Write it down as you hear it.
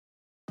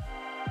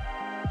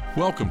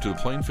Welcome to the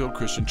Plainfield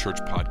Christian Church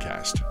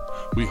podcast.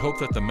 We hope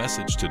that the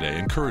message today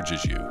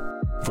encourages you.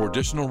 For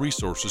additional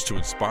resources to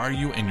inspire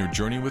you in your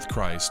journey with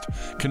Christ,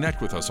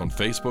 connect with us on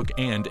Facebook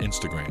and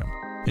Instagram.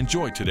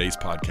 Enjoy today's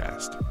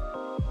podcast.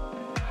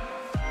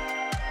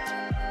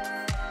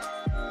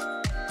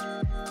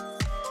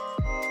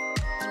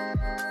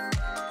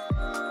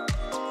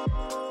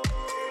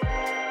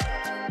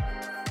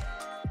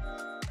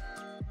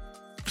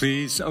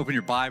 Please open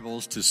your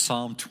Bibles to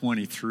Psalm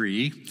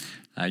 23.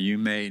 You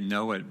may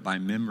know it by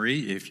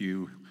memory if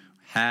you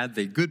had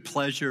the good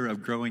pleasure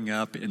of growing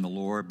up in the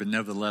Lord, but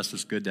nevertheless,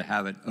 it's good to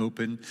have it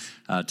open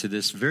to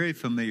this very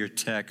familiar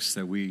text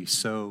that we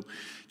so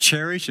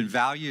cherish and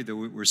value that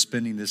we're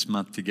spending this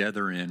month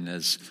together in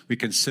as we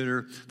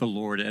consider the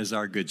Lord as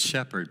our good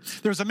shepherd.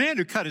 There was a man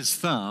who cut his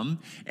thumb,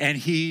 and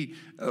he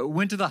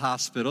went to the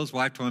hospital. His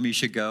wife told him he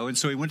should go, and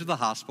so he went to the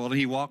hospital, and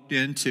he walked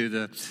into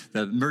the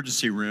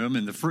emergency room,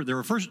 and there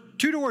were first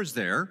two doors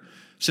there,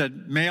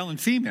 said male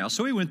and female.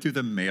 So he went through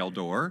the male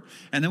door,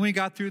 and then when he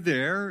got through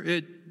there,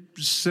 it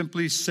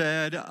simply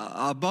said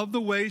above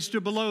the waist or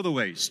below the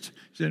waist.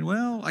 He said,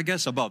 well, I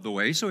guess above the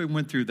waist. So he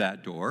went through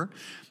that door.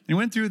 He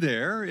went through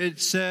there.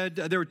 It said,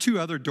 there were two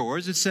other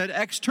doors. It said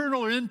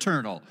external or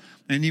internal.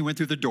 And he went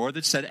through the door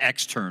that said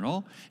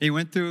external. He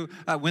went through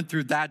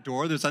that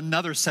door. There's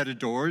another set of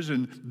doors,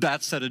 and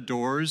that set of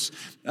doors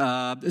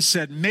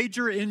said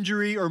major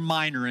injury or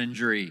minor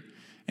injury.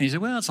 And he said,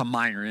 well, it's a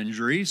minor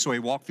injury. So he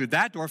walked through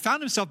that door,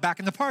 found himself back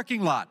in the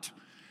parking lot.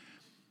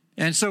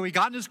 And so he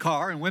got in his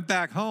car and went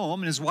back home.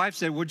 And his wife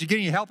said, well, did you get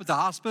any help at the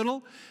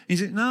hospital? He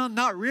said, no,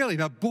 not really.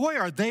 But boy,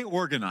 are they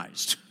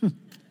organized.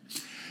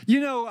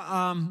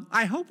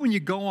 I hope when you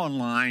go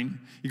online,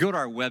 you go to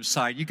our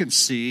website, you can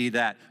see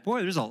that,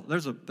 boy,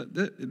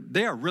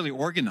 they are really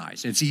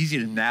organized. It's easy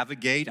to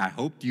navigate. I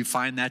hope you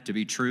find that to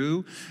be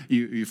true.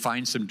 You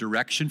find some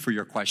direction for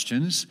your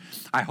questions.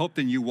 I hope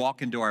that you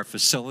walk into our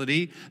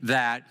facility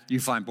that you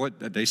find, boy,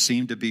 that they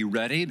seem to be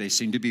ready. They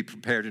seem to be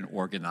prepared and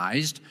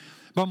organized.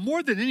 But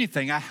more than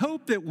anything, I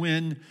hope that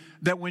when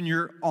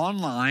you're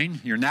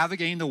online, you're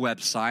navigating the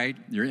website,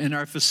 you're in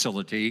our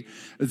facility,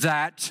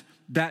 that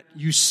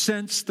you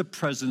sense the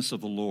presence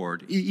of the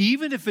Lord,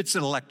 even if it's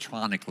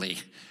electronically,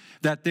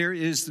 that there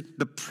is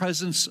the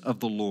presence of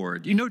the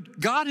Lord. You know,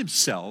 God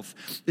himself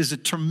is a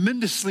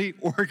tremendously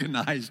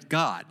organized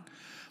God.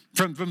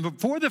 From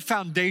before the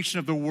foundation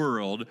of the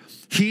world,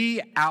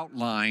 he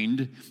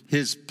outlined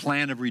his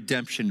plan of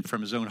redemption from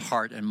his own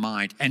heart and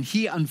mind, and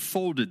he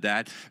unfolded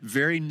that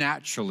very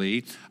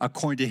naturally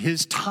according to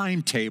his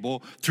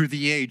timetable through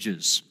the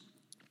ages.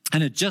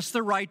 And at just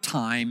the right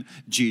time,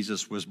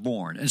 Jesus was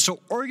born. And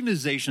so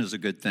organization is a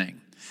good thing.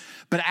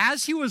 But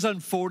as he was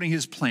unfolding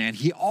his plan,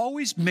 he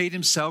always made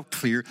himself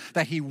clear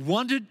that he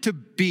wanted to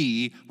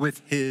be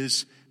with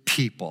his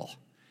people.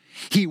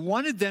 He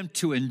wanted them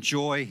to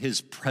enjoy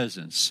his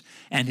presence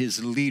and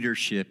his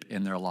leadership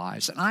in their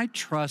lives. And I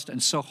trust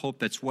and so hope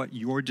that's what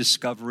you're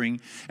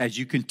discovering as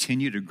you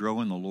continue to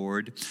grow in the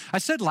Lord. I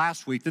said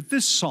last week that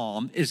this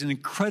psalm is an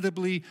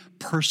incredibly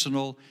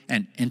personal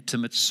and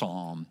intimate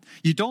psalm.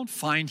 You don't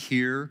find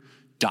here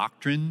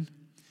doctrine.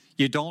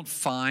 You don't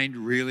find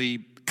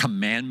really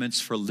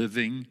commandments for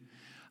living.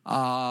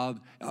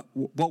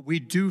 What we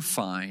do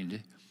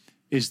find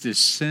is this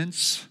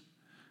sense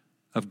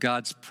of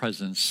God's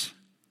presence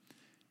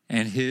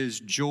and his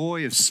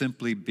joy of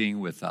simply being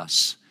with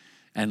us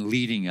and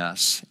leading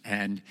us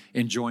and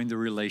enjoying the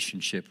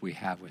relationship we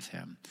have with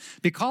him.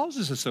 Because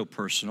this is so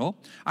personal,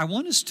 I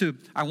want us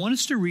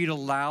to read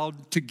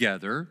aloud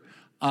together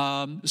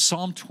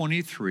Psalm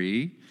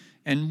 23.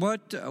 And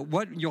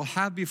what you'll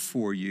have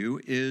before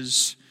you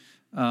is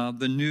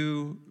the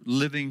New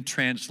Living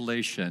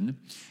Translation.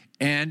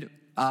 And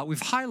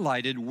we've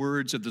highlighted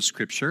words of the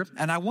scripture.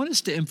 And I want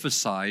us to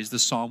emphasize the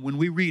psalm when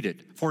we read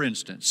it. For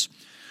instance,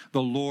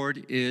 the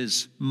Lord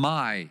is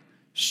my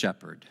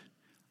shepherd.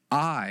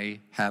 I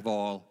have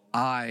all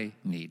I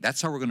need.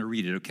 That's how we're going to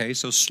read it, okay?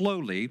 So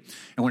slowly,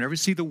 and whenever you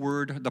see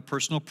the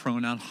personal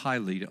pronoun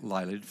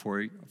highlighted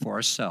for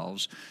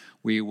ourselves,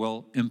 we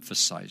will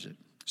emphasize it.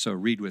 So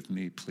read with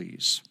me,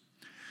 please.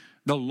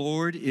 The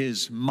Lord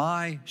is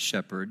my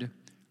shepherd.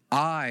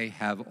 I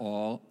have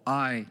all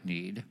I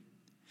need.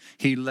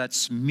 He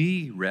lets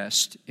me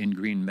rest in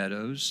green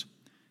meadows.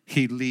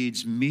 He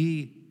leads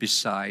me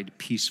beside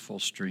peaceful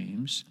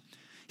streams.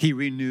 He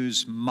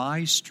renews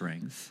my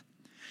strength.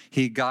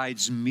 He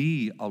guides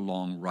me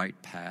along right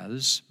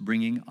paths,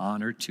 bringing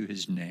honor to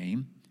his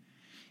name.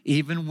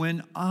 Even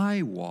when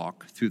I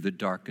walk through the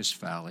darkest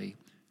valley,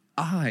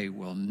 I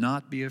will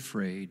not be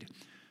afraid,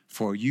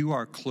 for you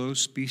are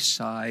close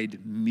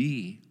beside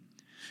me.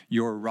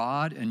 Your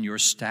rod and your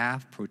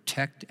staff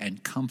protect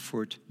and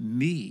comfort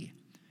me.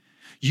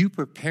 You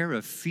prepare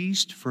a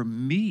feast for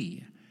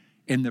me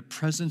in the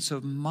presence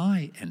of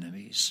my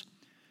enemies.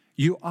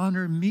 You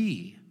honor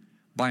me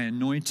by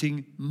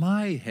anointing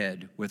my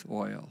head with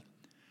oil.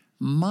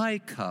 My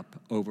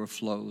cup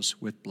overflows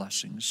with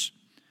blessings.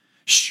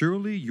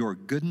 Surely your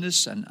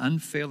goodness and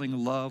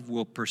unfailing love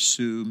will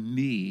pursue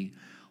me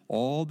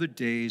all the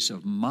days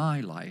of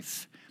my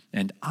life,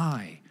 and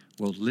I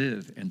will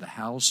live in the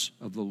house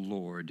of the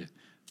Lord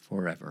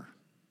forever.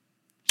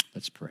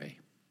 Let's pray.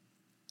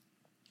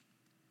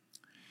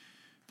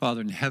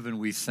 Father in heaven,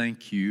 we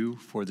thank you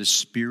for the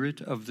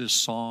spirit of this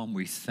psalm.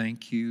 We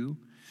thank you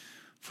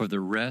for the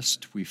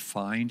rest we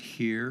find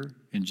here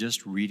in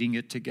just reading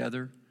it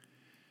together.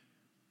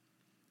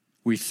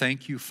 We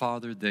thank you,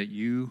 Father, that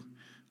you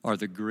are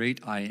the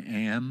great I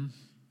am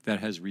that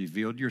has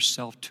revealed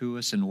yourself to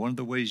us. And one of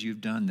the ways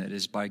you've done that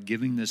is by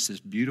giving us this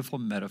beautiful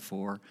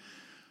metaphor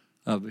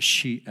of a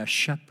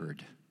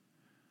shepherd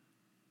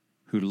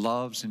who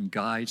loves and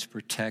guides,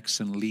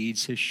 protects, and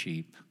leads his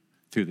sheep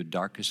through the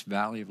darkest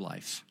valley of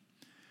life.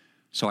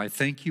 So I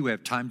thank you. We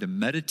have time to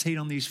meditate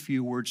on these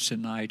few words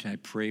tonight. I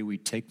pray we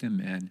take them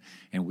in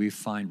and we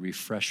find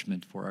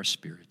refreshment for our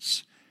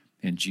spirits.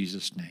 In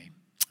Jesus' name,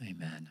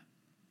 amen.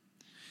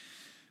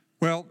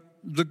 Well,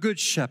 the Good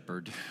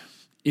Shepherd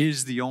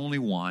is the only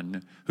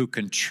one who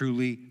can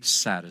truly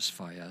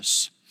satisfy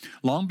us.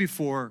 Long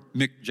before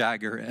Mick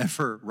Jagger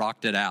ever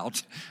rocked it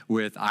out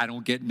with, "I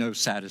don't get no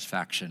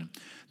satisfaction,"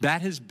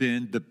 that has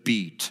been the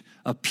beat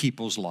of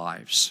people's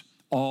lives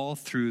all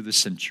through the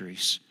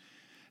centuries.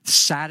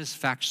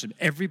 Satisfaction.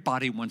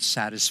 Everybody wants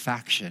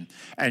satisfaction,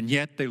 and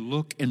yet they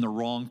look in the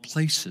wrong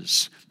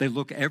places. They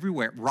look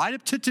everywhere. Right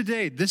up to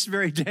today, this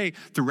very day,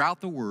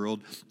 throughout the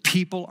world,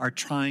 people are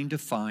trying to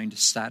find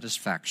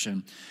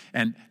satisfaction,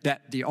 and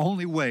that the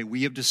only way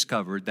we have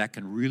discovered that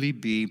can really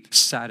be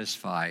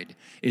satisfied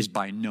is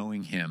by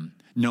knowing Him,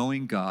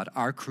 knowing God,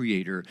 our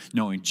Creator,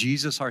 knowing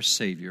Jesus, our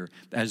Savior,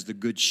 as the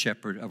Good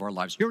Shepherd of our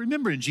lives. You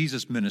remember in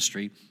Jesus'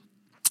 ministry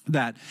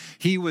that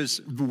he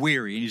was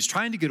weary and he's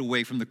trying to get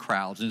away from the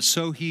crowds. And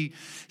so he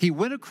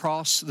went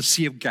across the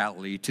Sea of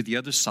Galilee to the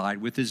other side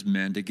with his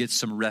men to get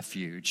some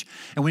refuge.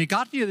 And when he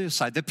got to the other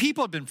side, the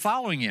people had been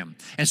following him.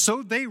 And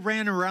so they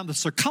ran around the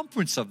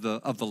circumference of the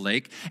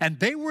lake, and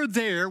they were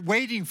there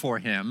waiting for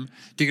him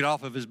to get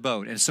off of his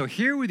boat. And so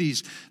here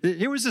was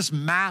this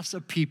mass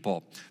of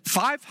people,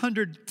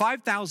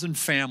 5,000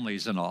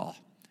 families in all.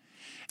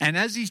 And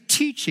as he's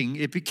teaching,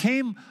 it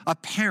became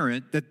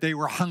apparent that they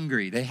were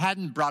hungry. They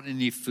hadn't brought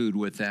any food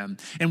with them.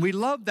 And we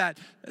love that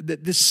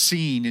this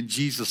scene in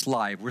Jesus'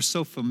 life. We're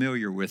so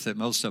familiar with it,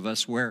 most of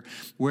us, where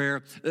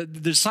the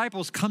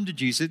disciples come to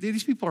Jesus.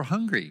 These people are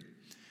hungry.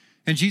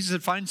 And Jesus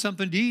said, find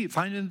something to eat.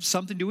 Find them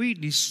something to eat.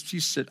 And he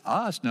said,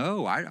 us?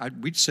 No,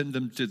 we'd send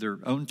them to their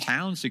own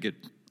towns to get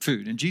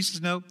food. And Jesus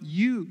said, no,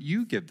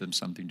 you give them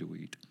something to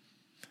eat.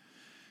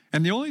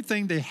 And the only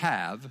thing they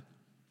have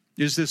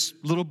is this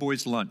little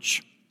boy's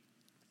lunch.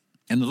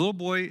 And the little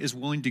boy is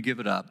willing to give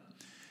it up.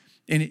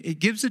 And it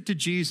gives it to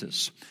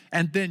Jesus.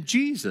 And then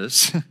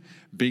Jesus,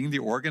 being the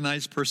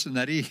organized person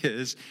that he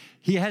is,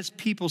 he has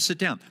people sit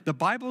down. The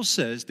Bible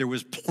says there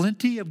was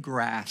plenty of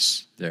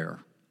grass there.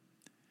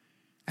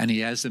 And he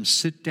has them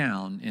sit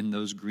down in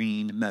those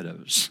green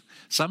meadows.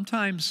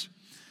 Sometimes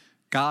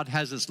God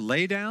has us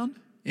lay down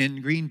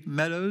in green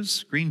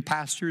meadows, green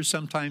pastures.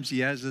 Sometimes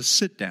he has us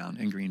sit down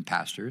in green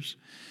pastures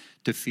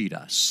to feed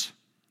us.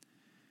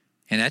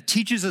 And that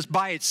teaches us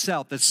by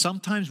itself that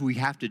sometimes we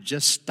have to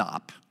just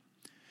stop.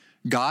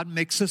 God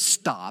makes us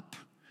stop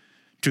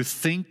to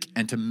think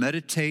and to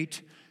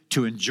meditate,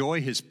 to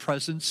enjoy his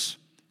presence.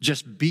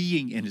 Just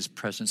being in his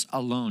presence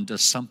alone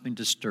does something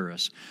to stir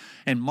us.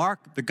 And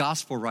Mark, the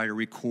gospel writer,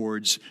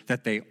 records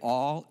that they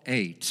all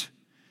ate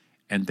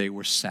and they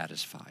were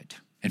satisfied.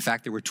 In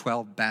fact, there were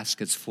 12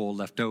 baskets full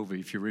left over,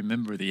 if you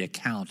remember the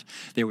account.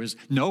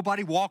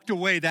 Nobody walked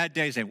away that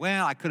day saying,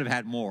 well, I could have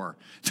had more.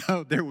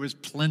 So there was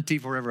plenty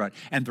for everyone.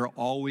 And there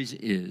always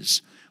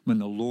is when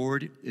the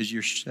Lord is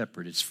your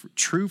shepherd. It's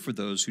true for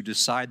those who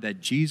decide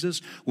that Jesus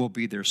will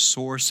be their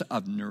source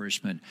of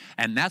nourishment.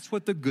 And that's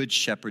what the Good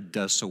Shepherd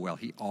does so well.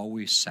 He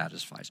always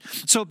satisfies.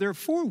 So there are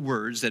 4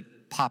 words that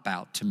pop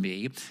out to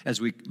me as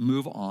we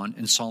move on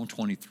in Psalm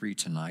 23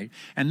 tonight.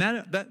 And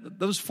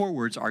those 4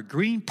 words are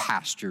green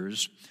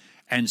pastures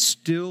and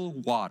still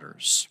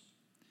waters.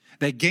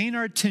 They gain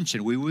our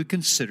attention. We would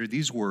consider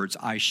these words,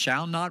 I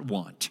shall not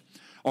want,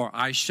 or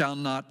I shall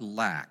not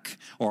lack,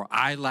 or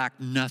I lack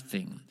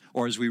nothing,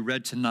 or as we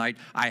read tonight,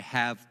 I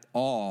have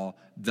all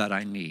that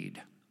I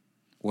need.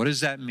 What does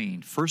that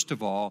mean? First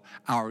of all,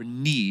 our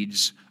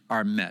needs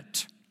are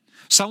met.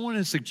 Someone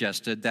has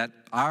suggested that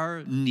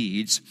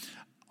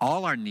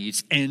all our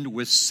needs end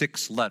with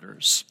 6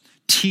 letters.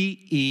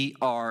 T-E-R-N-A-L.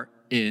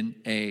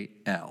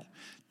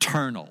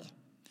 Ternal.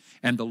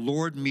 And the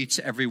Lord meets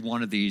every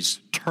one of these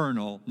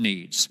ternal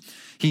needs.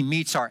 He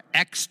meets our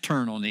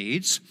external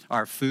needs,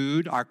 our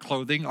food, our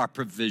clothing, our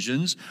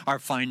provisions, our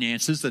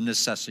finances, the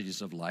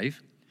necessities of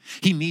life.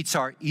 He meets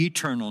our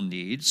eternal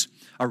needs,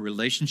 our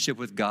relationship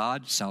with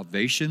God,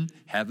 salvation,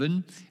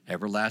 heaven,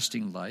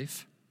 everlasting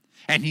life.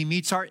 And he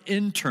meets our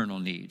internal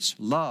needs,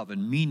 love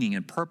and meaning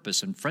and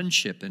purpose and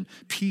friendship and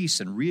peace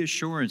and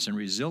reassurance and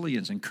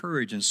resilience and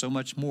courage and so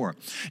much more.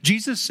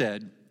 Jesus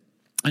said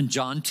in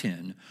John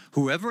 10,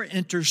 whoever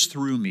enters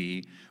through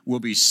me will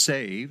be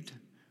saved,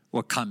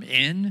 will come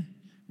in,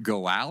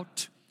 go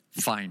out,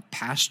 find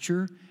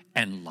pasture,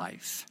 and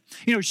life.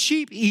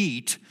 Sheep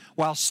eat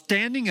while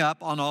standing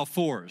up on all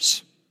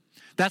fours.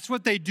 That's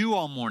what they do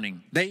all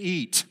morning. They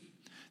eat.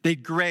 They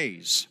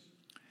graze.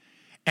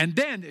 And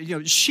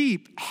then,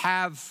 sheep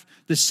have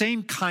the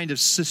same kind of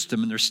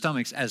system in their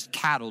stomachs as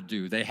cattle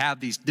do. They have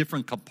these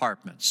different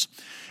compartments.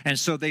 And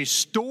so they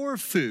store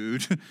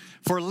food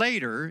for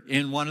later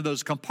in one of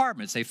those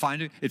compartments. It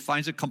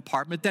finds a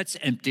compartment that's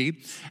empty,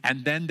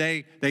 and then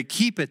they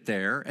keep it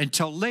there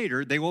until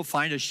later they will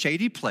find a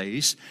shady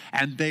place,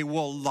 and they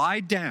will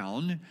lie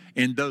down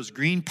in those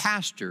green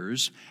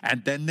pastures,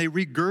 and then they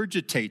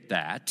regurgitate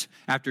that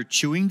after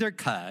chewing their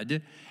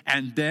cud,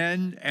 and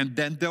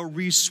then they'll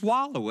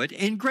re-swallow it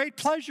in great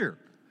pleasure.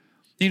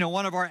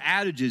 One of our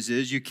adages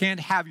is you can't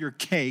have your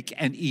cake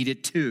and eat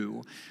it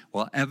too.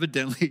 Well,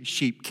 evidently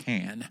sheep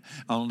can,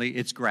 only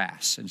it's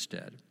grass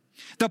instead.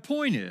 The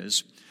point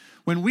is,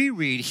 when we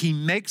read, he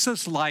makes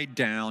us lie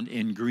down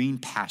in green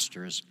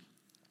pastures,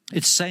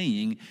 it's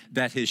saying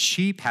that his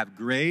sheep have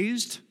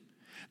grazed,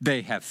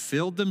 they have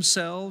filled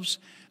themselves,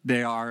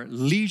 they are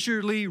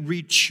leisurely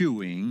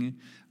rechewing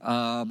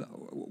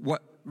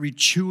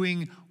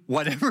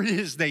whatever it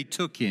is they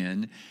took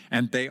in,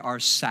 and they are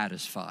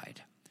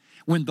satisfied.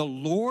 When the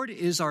Lord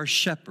is our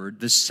shepherd,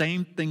 the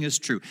same thing is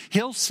true.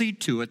 He'll see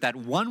to it that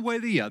one way or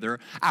the other,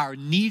 our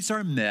needs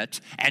are met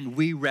and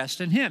we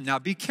rest in him. Now,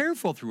 be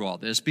careful through all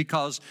this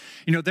because,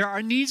 there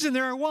are needs and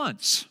there are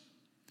wants.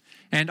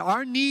 And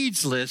our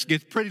needs list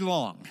gets pretty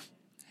long.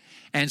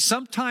 And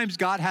sometimes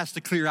God has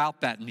to clear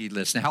out that need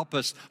list and help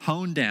us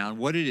hone down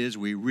what it is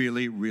we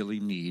really, really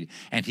need.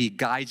 And he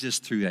guides us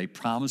through that. He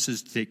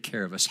promises to take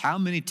care of us. How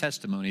many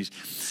testimonies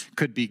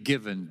could be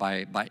given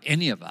by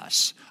any of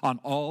us on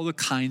all the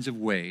kinds of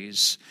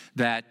ways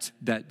that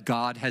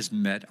God has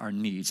met our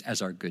needs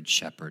as our good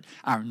shepherd?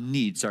 Our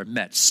needs are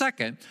met.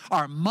 Second,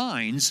 our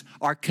minds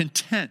are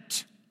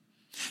content.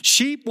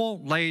 Sheep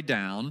won't lay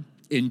down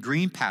in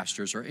green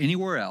pastures or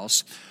anywhere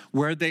else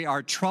where they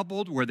are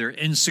troubled, where they're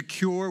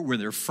insecure, where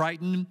they're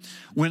frightened.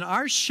 When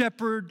our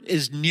shepherd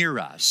is near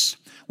us,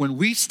 when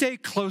we stay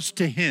close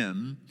to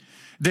him,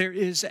 there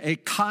is a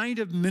kind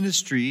of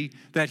ministry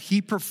that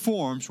he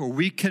performs where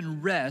we can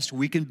rest,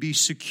 we can be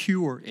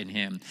secure in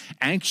him.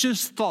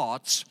 Anxious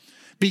thoughts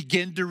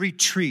begin to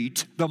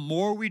retreat the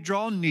more we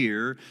draw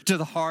near to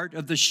the heart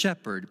of the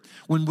shepherd.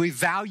 When we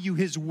value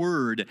his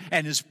word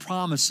and his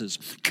promises,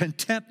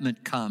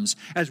 contentment comes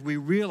as we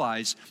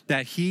realize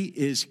that he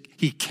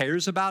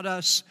cares about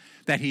us,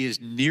 that he is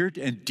near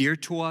and dear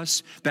to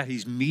us, that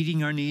he's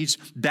meeting our needs.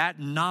 That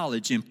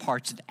knowledge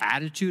imparts an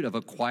attitude of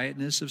a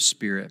quietness of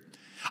spirit.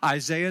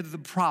 Isaiah the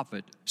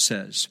prophet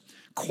says,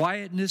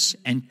 "Quietness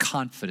and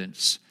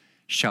confidence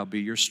shall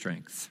be your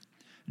strength."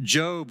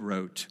 Job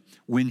wrote,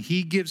 "When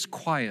he gives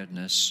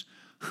quietness,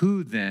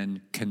 who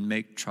then can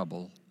make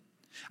trouble?"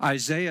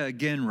 Isaiah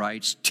again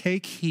writes,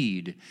 "Take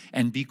heed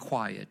and be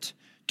quiet.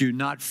 Do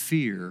not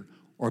fear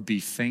or be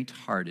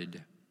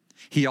faint-hearted."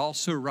 He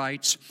also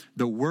writes,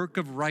 "The work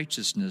of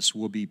righteousness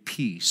will be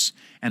peace,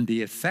 and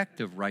the effect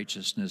of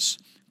righteousness,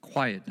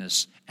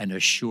 quietness and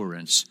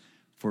assurance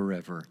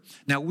forever."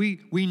 Now, we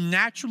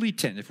naturally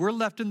tend, if we're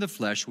left in the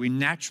flesh, we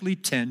naturally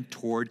tend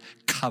toward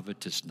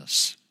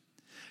covetousness.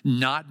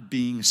 Not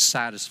being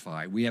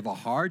satisfied. We have a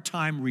hard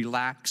time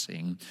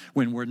relaxing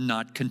when we're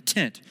not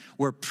content.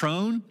 We're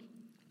prone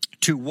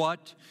to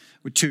want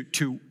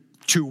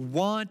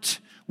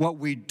what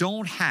we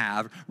don't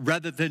have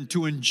rather than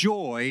to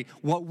enjoy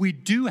what we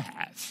do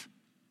have.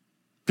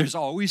 There's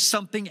always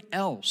something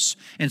else.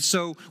 And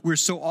so we're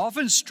so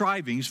often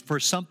striving for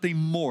something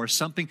more,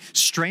 something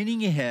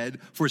straining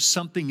ahead for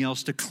something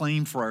else to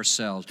claim for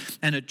ourselves.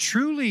 And a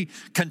truly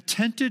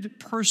contented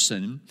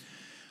person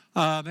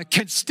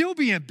can still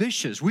be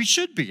ambitious. We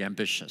should be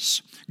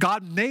ambitious.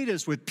 God made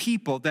us with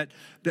people that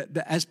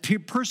as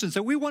persons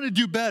that we want to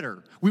do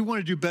better. We want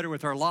to do better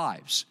with our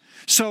lives.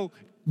 So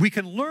we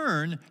can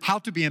learn how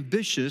to be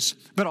ambitious,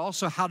 but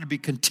also how to be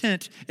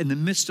content in the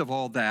midst of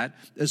all that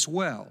as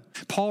well.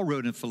 Paul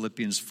wrote in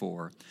Philippians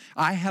 4,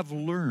 "I have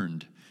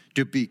learned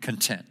to be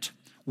content,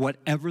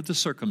 whatever the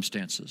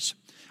circumstances.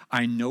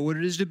 I know what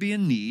it is to be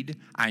in need.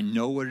 I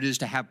know what it is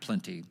to have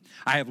plenty.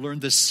 I have learned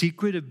the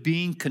secret of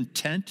being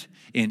content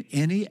in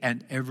any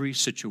and every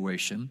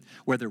situation,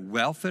 whether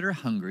well-fed or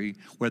hungry,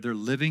 whether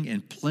living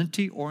in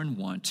plenty or in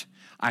want.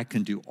 I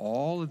can do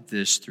all of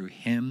this through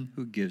him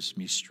who gives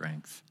me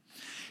strength."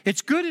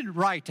 It's good and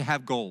right to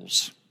have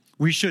goals.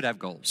 We should have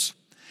goals.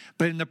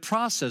 But in the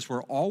process,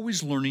 we're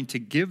always learning to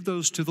give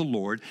those to the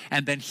Lord,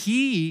 and then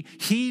He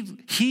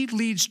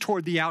leads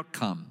toward the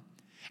outcome,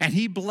 and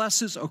He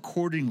blesses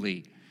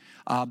accordingly.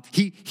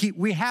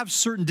 We have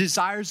certain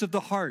desires of the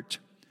heart,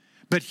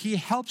 but He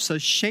helps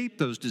us shape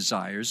those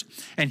desires,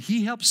 and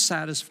He helps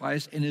satisfy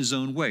us in His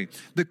own way.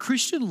 The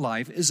Christian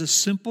life is a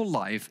simple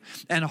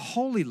life, and a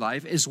holy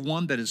life is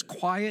one that is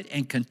quiet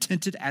and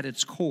contented at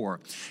its core.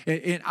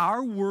 In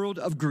our world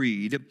of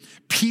greed,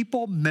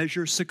 people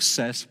measure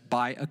success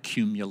by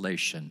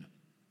accumulation.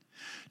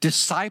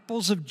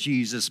 Disciples of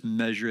Jesus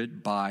measure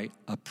it by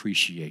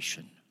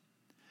appreciation.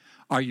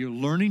 Are you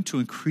learning to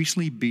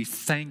increasingly be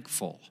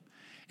thankful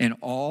in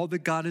all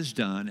that God has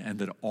done and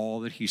that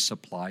all that he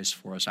supplies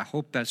for us. I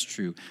hope that's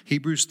true.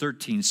 Hebrews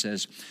 13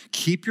 says,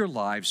 keep your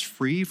lives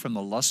free from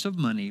the lust of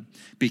money.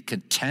 Be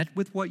content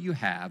with what you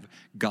have.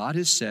 God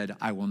has said,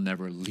 I will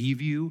never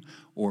leave you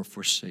or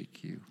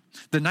forsake you.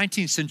 The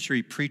 19th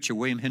century preacher,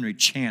 William Henry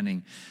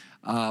Channing,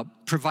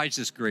 provides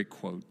this great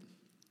quote.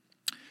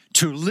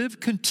 To live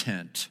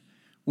content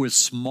with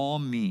small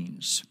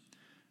means,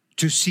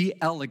 to see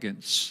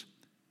elegance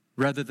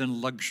rather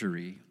than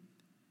luxury,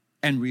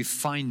 and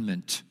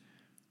refinement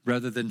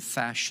rather than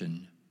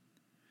fashion,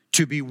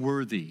 to be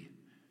worthy,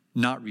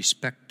 not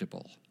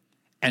respectable,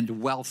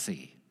 and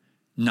wealthy,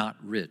 not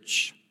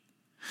rich,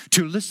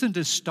 to listen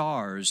to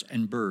stars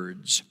and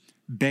birds,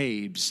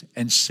 babes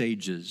and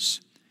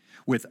sages,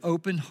 with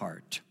open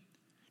heart,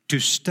 to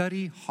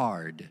study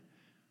hard,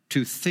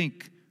 to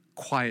think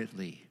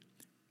quietly,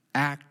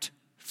 act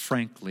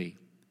frankly,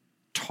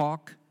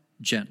 talk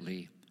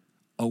gently,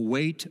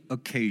 await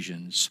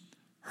occasions,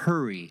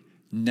 hurry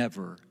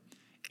never.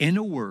 In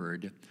a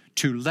word,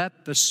 to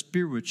let the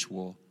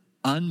spiritual,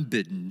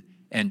 unbidden,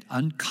 and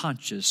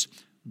unconscious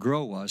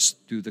grow us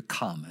through the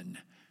common.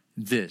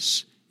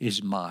 This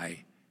is my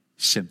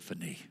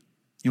symphony.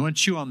 You want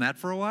to chew on that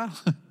for a while?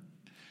 I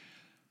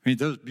mean,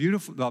 the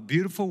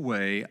beautiful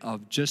way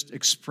of just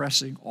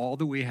expressing all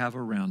that we have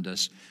around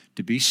us,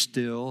 to be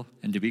still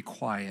and to be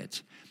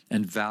quiet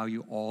and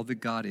value all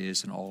that God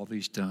is and all that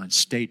he's done.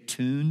 Stay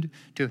tuned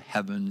to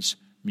heaven's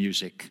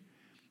music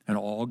and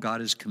all God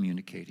is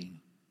communicating.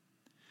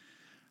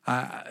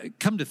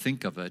 Come to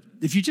think of it,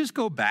 if you just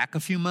go back a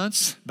few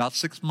months, about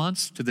 6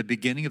 months to the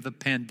beginning of the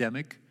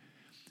pandemic,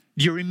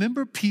 do you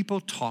remember people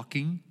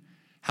talking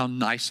how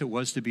nice it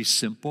was to be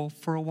simple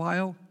for a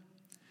while?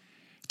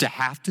 To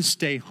have to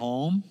stay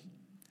home,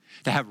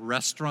 to have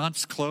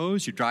restaurants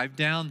closed. You drive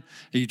down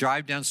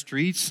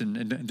streets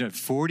and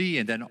 40,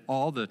 and then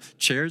all the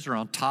chairs are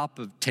on top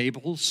of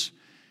tables,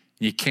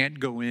 and you can't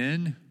go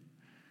in.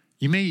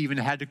 You may even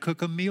have had to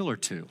cook a meal or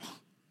two.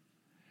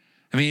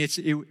 I mean,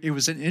 it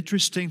was an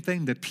interesting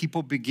thing that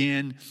people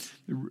began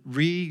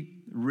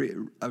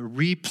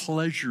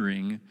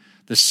re-pleasuring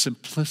the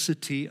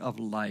simplicity of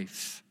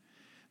life.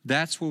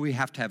 That's what we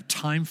have to have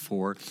time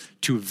for,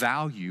 to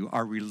value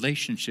our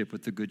relationship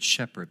with the Good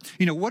Shepherd.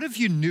 You know, what if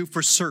you knew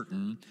for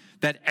certain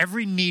that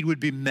every need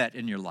would be met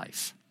in your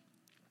life?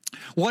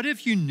 What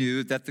if you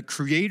knew that the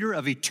creator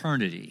of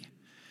eternity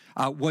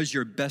was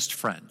your best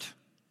friend?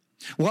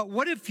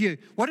 What if you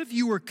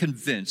were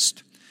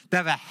convinced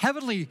that a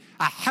heavenly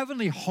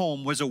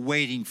home was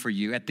awaiting for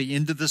you at the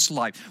end of this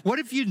life? What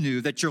if you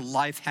knew that your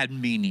life had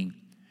meaning?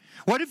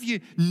 What if you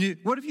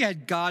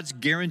had God's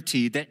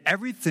guarantee that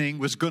everything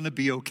was going to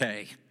be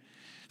okay?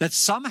 That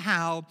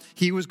somehow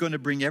he was going to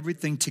bring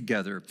everything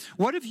together?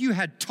 What if you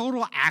had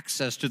total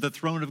access to the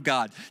throne of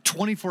God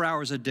 24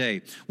 hours a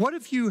day? What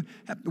if you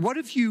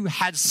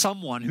had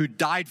someone who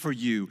died for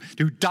you,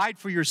 who died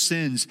for your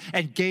sins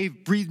and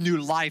breathed new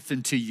life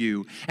into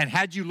you and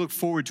had you look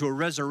forward to a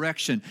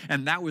resurrection,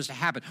 and that was to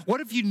happen?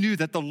 What if you knew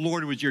that the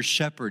Lord was your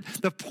shepherd?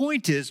 The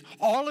point is,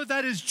 all of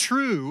that is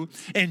true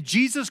in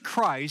Jesus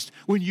Christ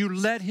when you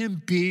let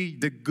him be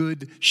the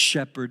good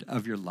shepherd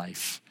of your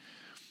life.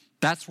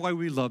 That's why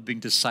we love being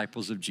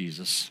disciples of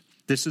Jesus.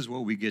 This is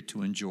what we get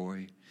to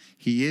enjoy.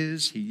 He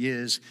is.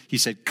 He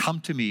said, come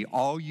to me,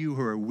 all you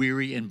who are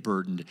weary and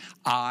burdened.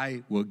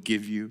 I will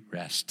give you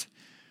rest.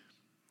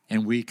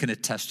 And we can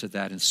attest to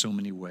that in so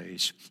many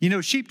ways. You know,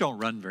 sheep don't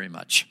run very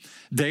much.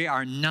 They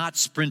are not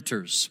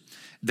sprinters.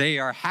 They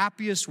are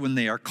happiest when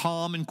they are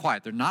calm and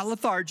quiet. They're not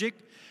lethargic.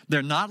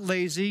 They're not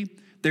lazy.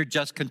 They're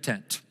just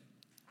content.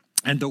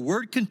 And the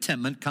word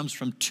contentment comes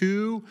from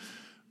two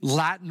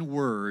Latin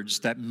words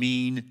that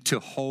mean to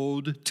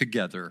hold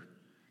together.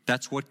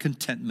 That's what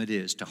contentment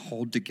is, to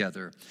hold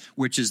together,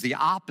 which is the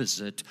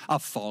opposite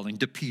of falling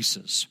to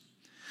pieces.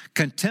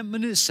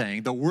 Contentment is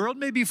saying, the world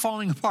may be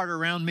falling apart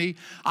around me.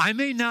 I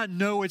may not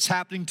know what's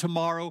happening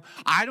tomorrow.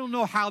 I don't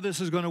know how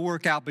this is going to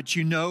work out, but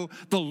you know,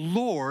 the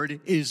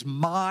Lord is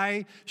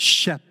my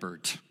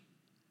shepherd.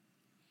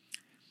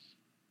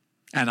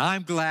 And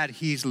I'm glad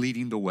he's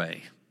leading the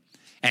way.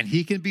 And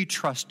he can be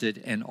trusted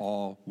in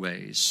all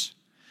ways.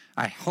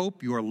 I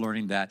hope you are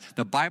learning that.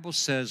 The Bible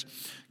says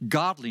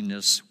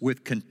godliness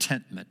with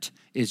contentment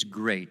is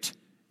great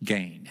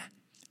gain.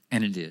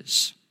 And it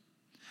is.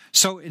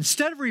 So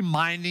instead of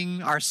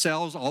reminding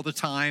ourselves all the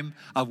time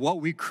of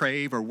what we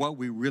crave or what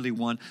we really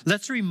want,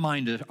 let's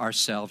remind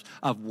ourselves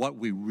of what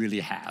we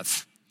really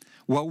have,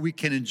 what we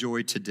can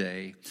enjoy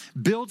today.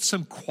 Build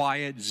some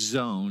quiet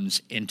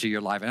zones into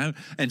your life.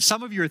 And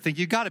some of you are thinking,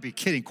 you got to be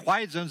kidding.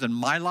 Quiet zones in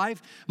my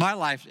life? My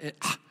life,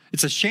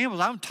 it's a shambles.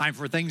 I don't have time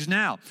for things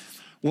now.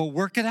 Well,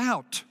 work it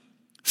out.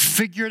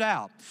 Figure it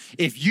out.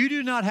 If you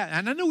do not have,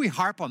 and I know we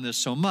harp on this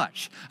so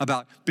much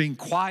about being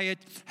quiet,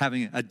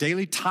 having a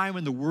daily time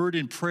in the Word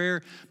and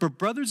prayer, but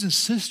brothers and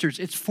sisters,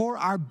 it's for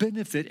our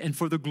benefit and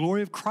for the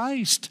glory of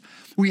Christ.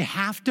 We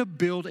have to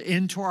build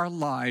into our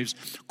lives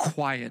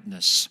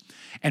quietness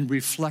and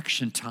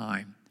reflection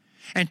time.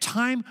 and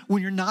time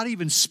when you're not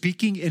even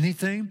speaking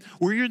anything,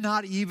 where you're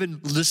not even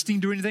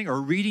listening to anything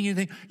or reading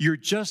anything. You're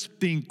just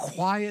being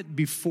quiet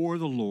before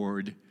the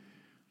Lord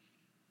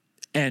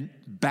and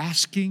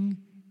basking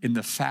in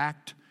the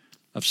fact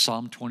of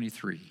Psalm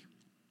 23,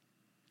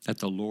 that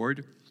the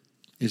Lord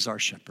is our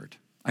shepherd.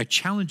 I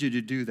challenge you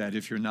to do that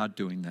if you're not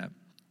doing that.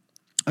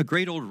 A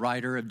great old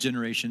writer of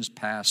generations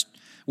past,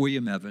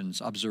 William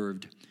Evans,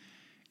 observed,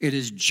 "It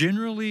is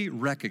generally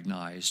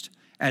recognized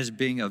as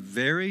being a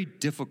very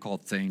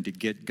difficult thing to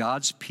get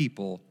God's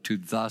people to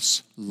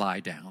thus lie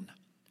down.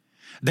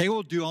 They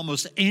will do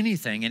almost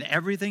anything and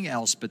everything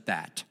else but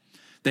that.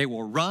 They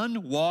will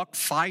run, walk,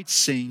 fight,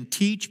 sing,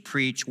 teach,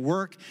 preach,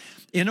 work,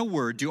 in a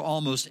word, do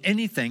almost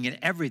anything and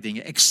everything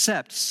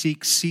except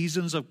seek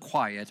seasons of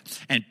quiet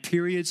and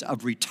periods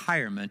of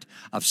retirement,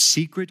 of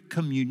secret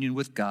communion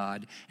with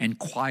God and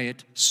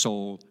quiet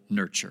soul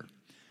nurture.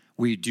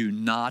 We do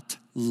not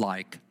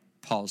like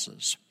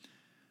pauses.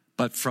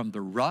 But from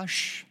the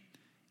rush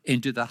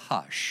into the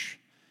hush,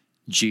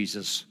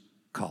 Jesus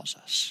calls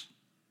us.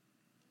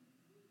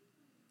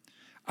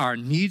 Our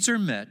needs are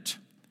met,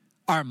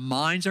 our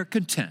minds are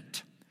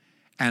content,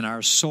 and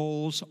our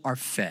souls are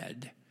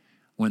fed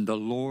when the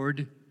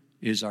Lord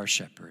is our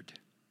shepherd.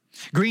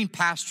 Green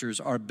pastures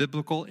are a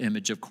biblical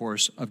image, of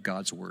course, of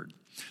God's word.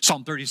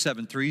 Psalm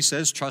 37:3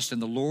 says, "Trust in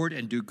the Lord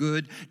and do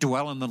good,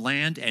 dwell in the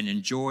land and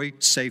enjoy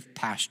safe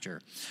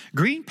pasture."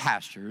 Green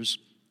pastures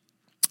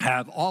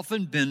have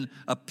often been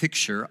a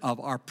picture of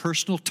our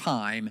personal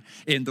time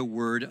in the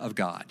Word of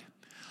God.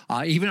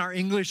 Even our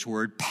English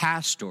word,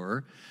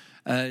 pastor,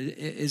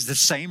 is the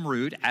same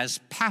root as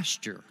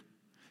pasture.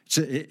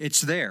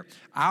 It's there.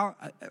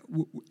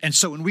 And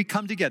so when we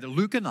come together,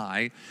 Luke and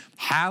I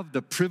have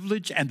the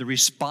privilege and the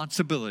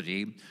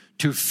responsibility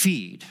to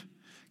feed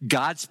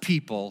God's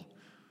people.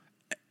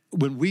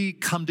 When we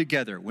come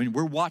together, when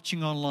we're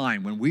watching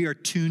online, when we are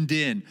tuned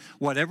in,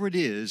 whatever it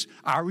is,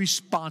 our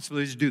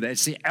responsibility is to do that.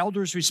 It's the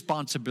elders'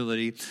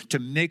 responsibility to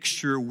make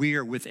sure we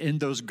are within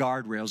those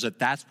guardrails,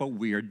 that's what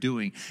we are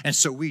doing. And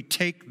so we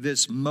take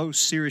this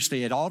most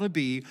seriously. It ought to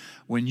be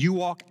when you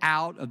walk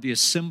out of the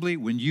assembly,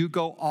 when you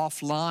go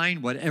offline,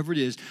 whatever it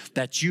is,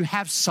 that you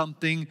have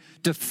something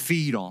to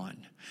feed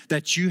on,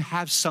 that you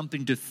have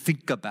something to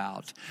think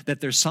about,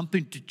 that there's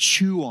something to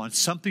chew on,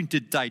 something to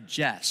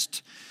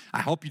digest. I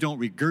hope you don't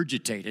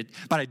regurgitate it,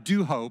 but I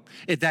do hope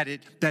that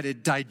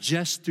it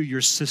digests through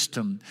your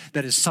system,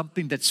 that is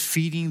something that's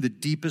feeding the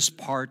deepest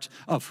part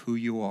of who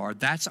you are.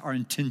 That's our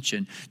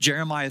intention.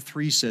 Jeremiah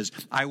 3 says,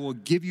 "I will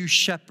give you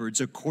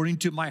shepherds according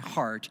to my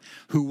heart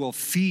who will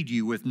feed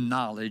you with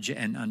knowledge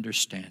and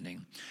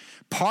understanding."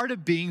 Part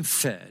of being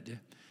fed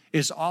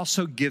is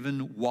also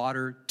given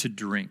water to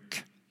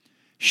drink.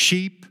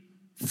 Sheep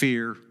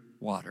fear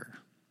water.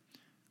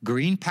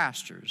 Green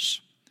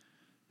pastures,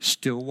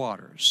 still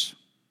waters.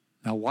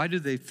 Now, why do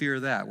they fear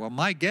that? Well,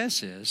 my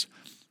guess is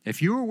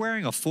if you were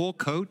wearing a full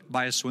coat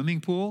by a swimming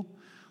pool,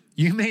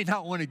 you may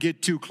not want to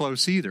get too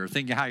close either,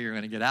 thinking how you're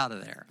going to get out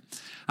of there.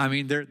 I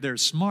mean, they're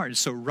smart.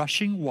 So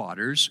rushing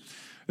waters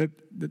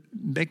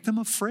make them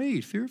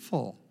afraid,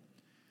 fearful.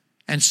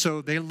 And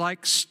so they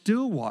like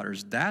still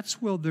waters.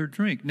 That's where their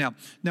drink. Now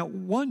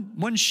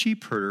one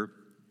sheep herder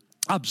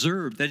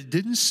observed that it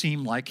didn't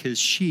seem like his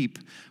sheep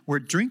were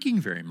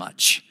drinking very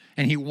much.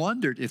 And he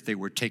wondered if they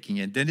were taking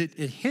it. Then it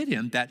hit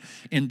him that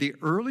in the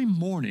early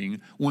morning,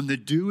 when the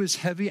dew is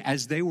heavy,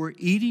 as they were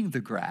eating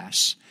the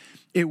grass,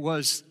 it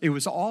was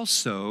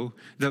also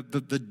the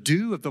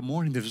dew of the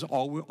morning that was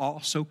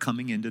also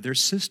coming into their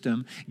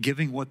system,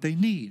 giving what they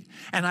need.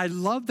 And I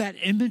love that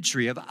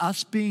imagery of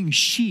us being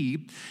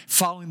sheep,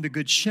 following the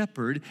good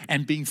shepherd,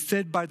 and being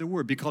fed by the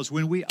word. Because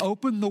when we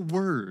open the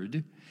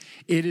word,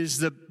 it is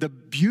the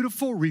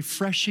beautiful,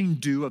 refreshing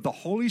dew of the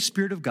Holy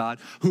Spirit of God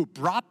who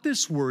brought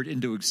this word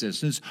into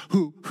existence,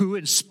 who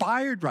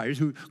inspired writers,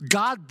 who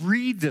God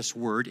breathed this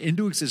word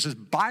into existence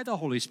by the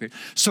Holy Spirit.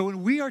 So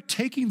when we are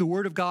taking the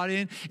word of God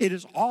in, it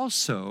is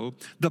also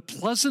the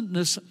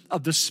pleasantness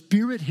of the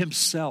Spirit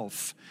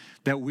himself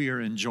that we are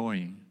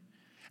enjoying.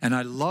 And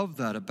I love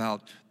that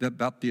about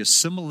the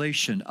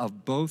assimilation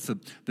of both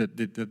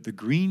the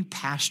green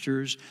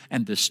pastures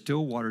and the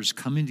still waters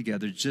coming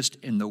together just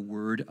in the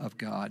Word of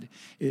God.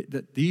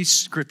 That these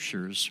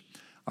scriptures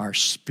are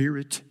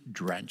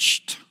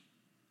Spirit-drenched.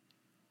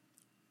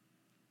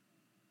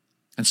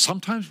 And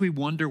sometimes we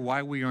wonder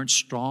why we aren't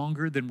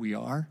stronger than we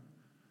are.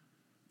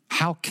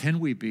 How can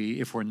we be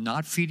if we're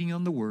not feeding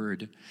on the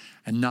Word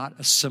and not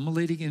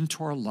assimilating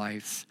into our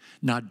life,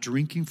 not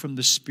drinking from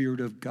the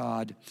Spirit of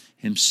God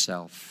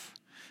himself?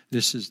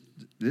 This is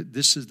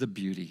the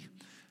beauty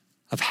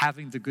of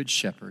having the Good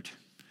Shepherd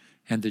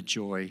and the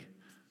joy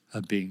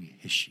of being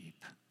his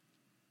sheep.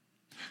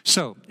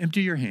 So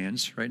empty your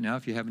hands right now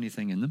if you have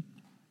anything in them.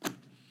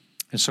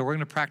 And so we're going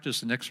to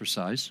practice an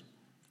exercise.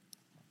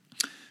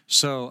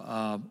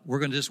 So we're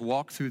going to just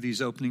walk through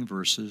these opening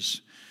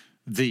verses.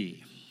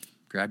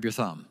 Grab your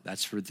thumb.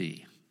 That's for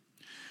thee.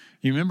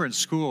 You remember in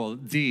school,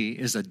 thee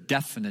is a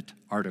definite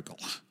article.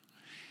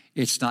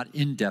 It's not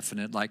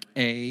indefinite like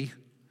a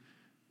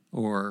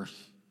or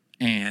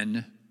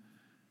an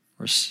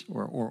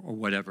or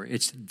whatever.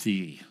 It's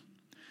the.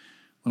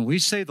 When we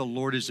say the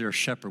Lord is their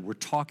shepherd, we're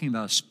talking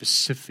about a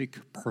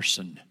specific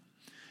person,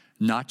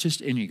 not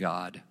just any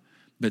God,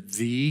 but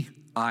the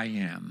I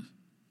am,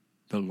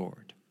 the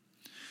Lord.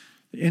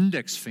 The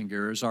index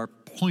finger is our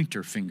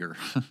pointer finger.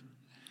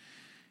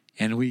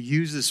 And we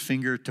use this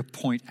finger to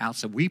point out.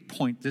 So we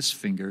point this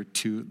finger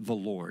to the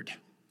Lord.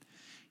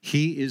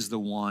 He is the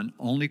one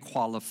only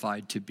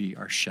qualified to be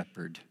our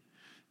shepherd.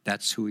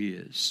 That's who he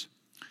is.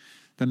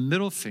 The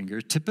middle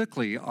finger,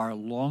 typically our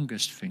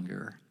longest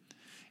finger,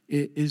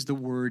 is the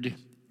word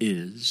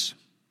is.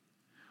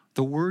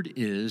 The word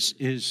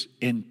is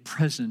in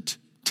present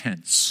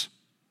tense.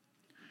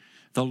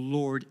 The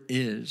Lord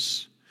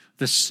is.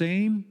 The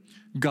same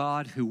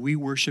God who we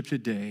worship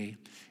today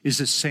is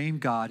the same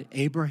God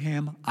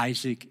Abraham,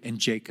 Isaac, and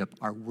Jacob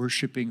are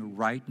worshiping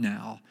right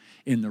now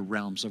in the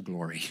realms of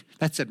glory.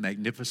 That's a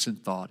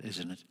magnificent thought,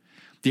 isn't it?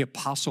 The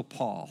Apostle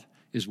Paul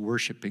is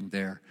worshiping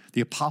there.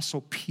 The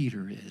Apostle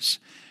Peter is.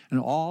 And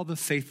all the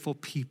faithful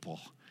people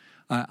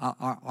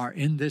are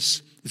in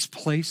this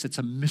place that's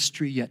a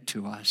mystery yet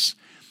to us.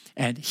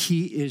 And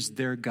he is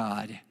their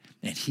God,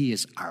 and he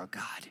is our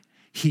God.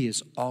 He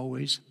is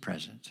always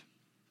present.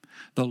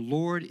 The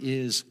Lord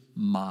is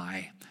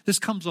my. This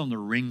comes on the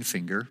ring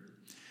finger.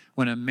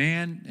 When a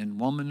man and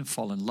woman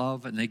fall in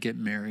love and they get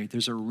married,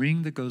 there's a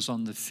ring that goes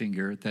on the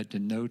finger that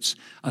denotes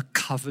a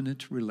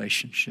covenant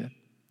relationship.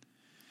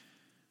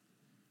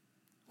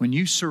 When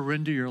you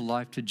surrender your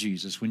life to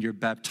Jesus, when you're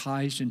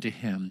baptized into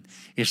him,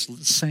 it's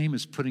the same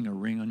as putting a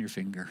ring on your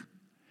finger.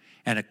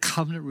 And a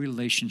covenant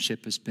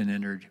relationship has been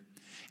entered.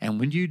 And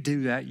when you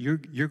do that,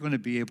 you're going to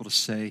be able to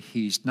say,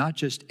 he's not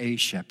just a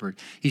shepherd.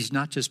 He's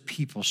not just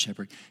people's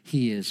shepherd.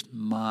 He is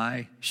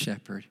my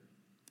shepherd.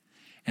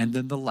 And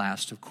then the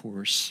last, of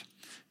course,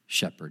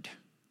 shepherd.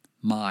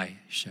 My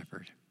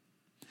shepherd.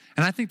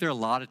 And I think there are a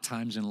lot of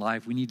times in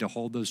life we need to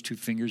hold those two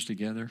fingers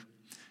together.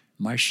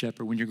 My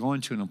shepherd. When you're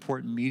going to an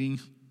important meeting,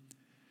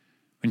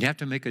 when you have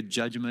to make a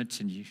judgment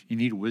and you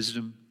need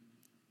wisdom.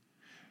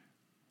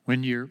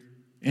 When you're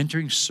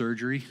entering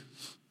surgery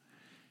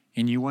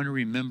and you want to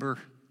remember,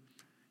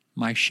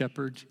 my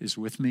shepherd is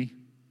with me.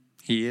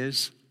 He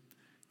is.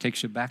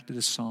 Takes you back to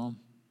the psalm.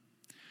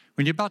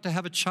 When you're about to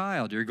have a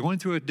child, you're going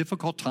through a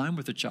difficult time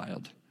with a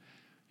child.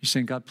 You're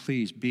saying, God,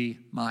 please be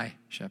my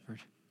shepherd.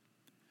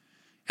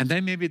 And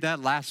then maybe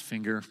that last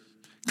finger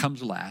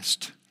comes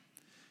last.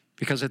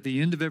 Because at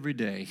the end of every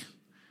day,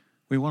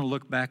 we want to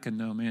look back and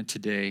know, man,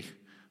 today,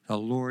 the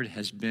Lord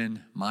has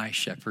been my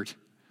shepherd.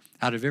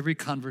 Out of every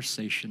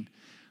conversation,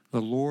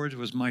 the Lord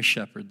was my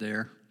shepherd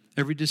there.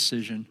 Every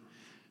decision,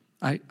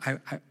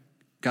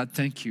 God,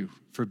 thank you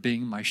for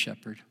being my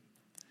shepherd.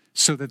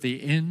 So that at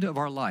the end of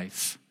our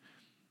life,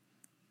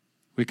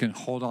 we can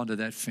hold on to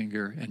that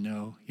finger and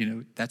know,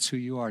 that's who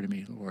you are to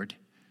me, Lord.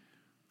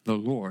 The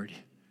Lord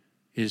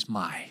is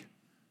my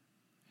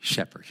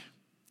shepherd.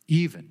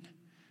 Even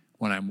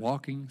when I'm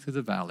walking through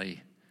the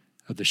valley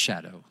of the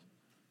shadow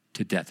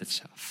to death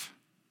itself.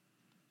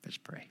 Let's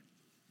pray.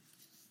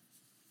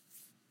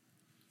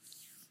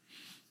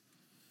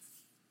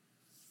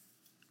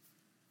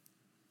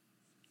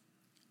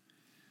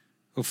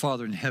 Oh,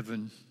 Father in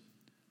heaven,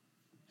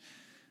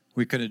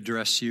 we can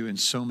address you in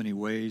so many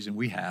ways, and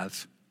we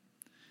have.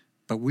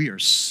 But we are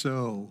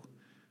so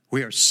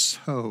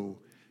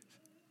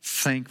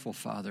thankful,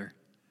 Father,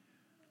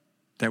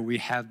 that we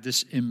have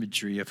this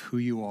imagery of who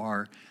you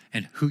are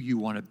and who you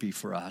want to be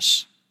for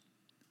us.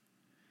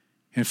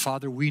 And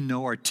Father, we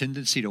know our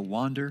tendency to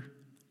wander.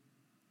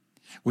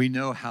 We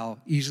know how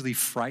easily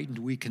frightened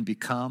we can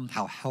become,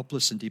 how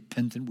helpless and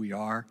dependent we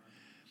are,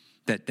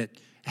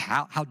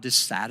 how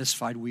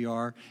dissatisfied we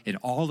are in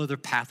all other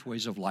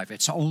pathways of life.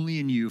 It's only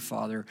in you,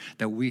 Father,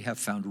 that we have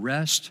found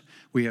rest,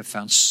 we have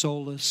found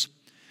solace,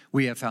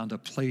 we have found a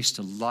place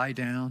to lie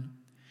down,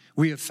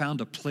 we have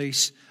found a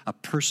place, a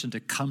person to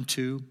come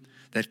to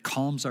that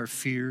calms our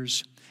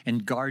fears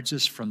and guards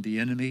us from the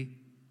enemy.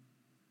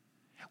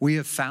 We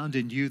have found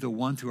in you the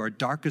one through our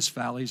darkest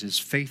valleys is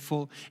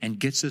faithful and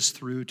gets us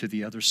through to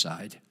the other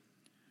side.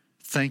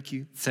 Thank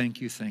you,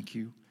 thank you, thank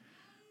you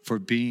for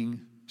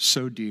being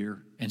so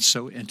dear and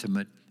so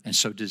intimate and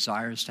so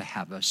desirous to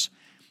have us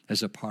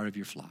as a part of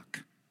your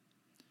flock.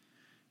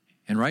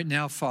 And right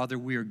now, Father,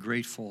 we are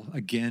grateful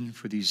again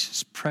for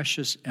these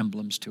precious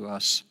emblems to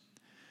us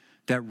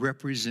that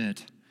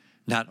represent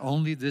not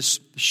only this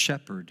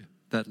shepherd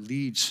that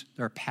leads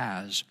our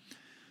paths,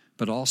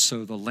 but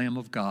also the Lamb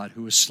of God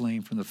who was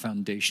slain from the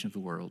foundation of the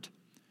world.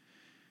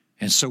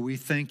 And so we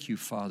thank you,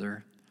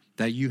 Father,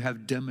 that you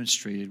have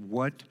demonstrated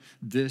what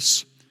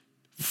this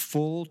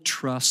full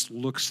trust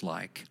looks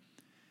like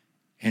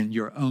in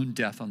your own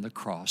death on the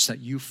cross, that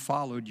you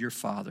followed your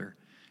Father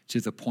to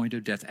the point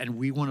of death. And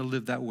we want to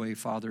live that way,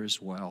 Father, as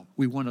well.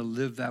 We want to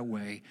live that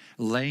way,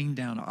 laying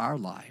down our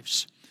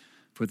lives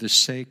for the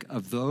sake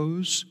of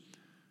those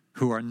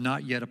who are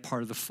not yet a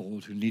part of the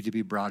fold, who need to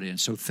be brought in.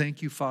 So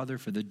thank you, Father,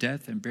 for the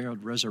death and burial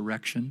and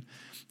resurrection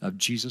of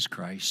Jesus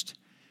Christ.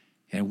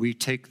 And we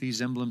take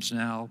these emblems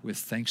now with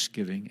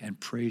thanksgiving and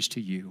praise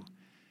to you,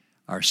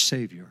 our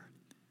Savior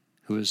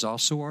who is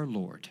also our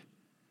Lord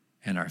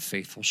and our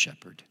faithful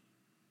shepherd.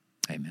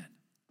 Amen.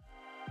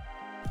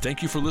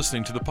 Thank you for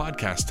listening to the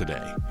podcast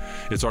today.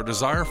 It's our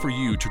desire for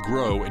you to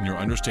grow in your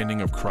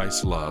understanding of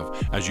Christ's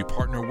love as you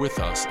partner with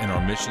us in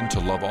our mission to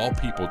love all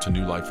people to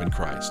new life in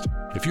Christ.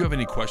 If you have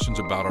any questions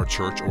about our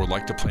church or would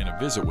like to plan a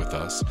visit with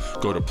us,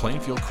 go to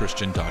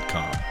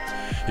plainfieldchristian.com.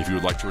 If you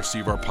would like to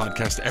receive our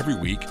podcast every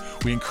week,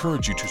 we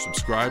encourage you to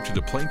subscribe to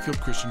the Plainfield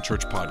Christian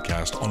Church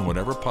podcast on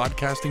whatever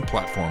podcasting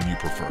platform you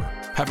prefer.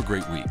 Have a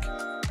great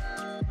week.